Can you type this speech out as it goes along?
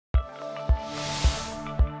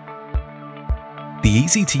The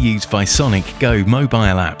easy-to-use VisonicGO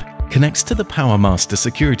Mobile App connects to the Powermaster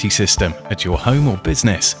security system at your home or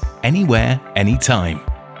business, anywhere, anytime.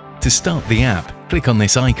 To start the app, click on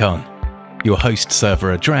this icon. Your host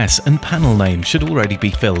server address and panel name should already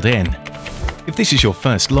be filled in. If this is your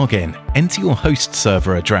first login, enter your host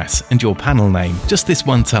server address and your panel name just this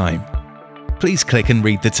one time. Please click and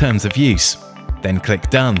read the terms of use, then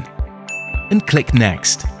click Done, and click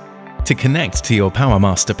Next. To connect to your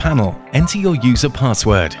Powermaster panel, enter your user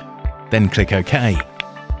password, then click OK.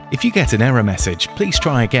 If you get an error message, please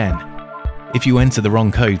try again. If you enter the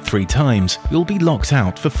wrong code 3 times, you'll be locked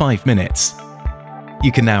out for 5 minutes.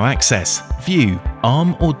 You can now access, view,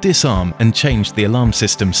 arm or disarm and change the alarm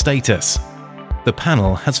system status. The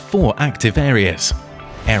panel has 4 active areas.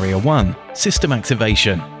 Area 1, System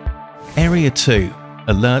Activation. Area 2,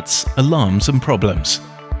 Alerts, Alarms and Problems.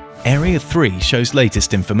 Area 3 shows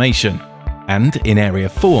latest information, and in Area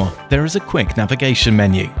 4 there is a quick navigation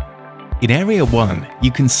menu. In Area 1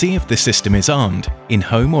 you can see if the system is armed, in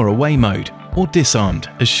home or away mode, or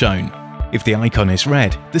disarmed as shown. If the icon is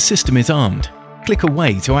red, the system is armed. Click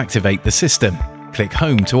Away to activate the system. Click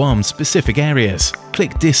Home to arm specific areas.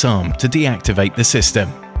 Click Disarm to deactivate the system.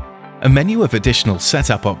 A menu of additional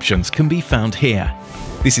setup options can be found here.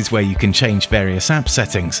 This is where you can change various app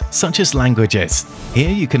settings, such as languages.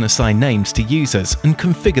 Here you can assign names to users and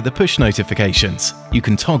configure the push notifications. You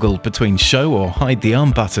can toggle between show or hide the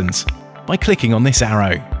arm buttons by clicking on this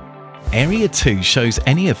arrow. Area 2 shows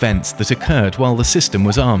any events that occurred while the system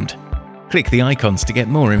was armed. Click the icons to get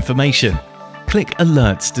more information. Click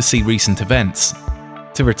Alerts to see recent events.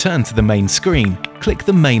 To return to the main screen, click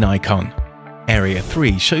the main icon. Area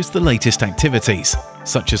 3 shows the latest activities,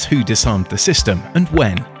 such as who disarmed the system and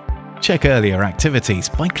when. Check earlier activities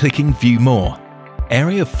by clicking View More.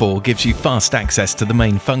 Area 4 gives you fast access to the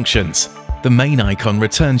main functions. The main icon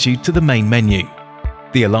returns you to the main menu.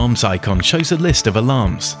 The Alarms icon shows a list of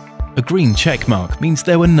alarms. A green check mark means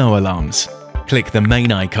there were no alarms. Click the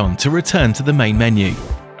main icon to return to the main menu.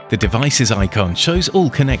 The Devices icon shows all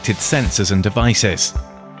connected sensors and devices.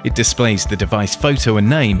 It displays the device photo and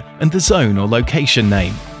name and the zone or location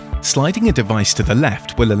name. Sliding a device to the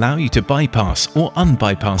left will allow you to bypass or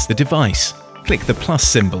unbypass the device. Click the plus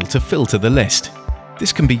symbol to filter the list.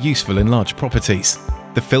 This can be useful in large properties.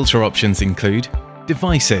 The filter options include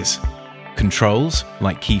devices, controls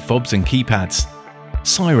like key fobs and keypads,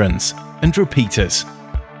 sirens, and repeaters.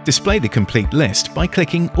 Display the complete list by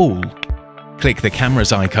clicking All. Click the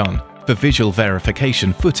cameras icon for visual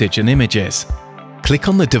verification footage and images. Click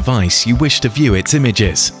on the device you wish to view its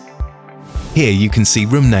images. Here you can see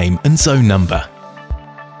room name and zone number.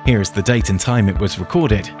 Here is the date and time it was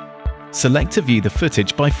recorded. Select to view the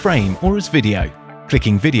footage by frame or as video.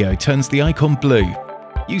 Clicking video turns the icon blue.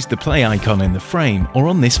 Use the play icon in the frame or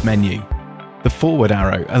on this menu. The forward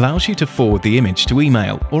arrow allows you to forward the image to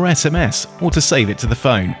email or SMS or to save it to the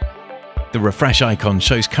phone. The refresh icon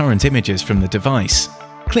shows current images from the device.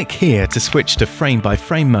 Click here to switch to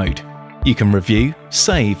frame-by-frame mode. You can review,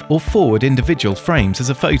 save or forward individual frames as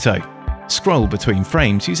a photo. Scroll between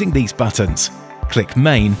frames using these buttons. Click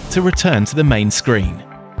Main to return to the main screen.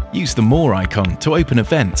 Use the More icon to open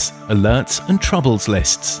events, alerts and troubles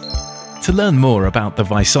lists. To learn more about the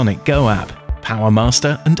VisonicGO app,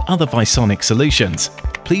 Powermaster and other Visonic solutions,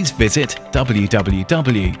 please visit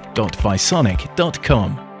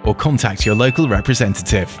www.visonic.com or contact your local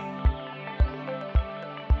representative.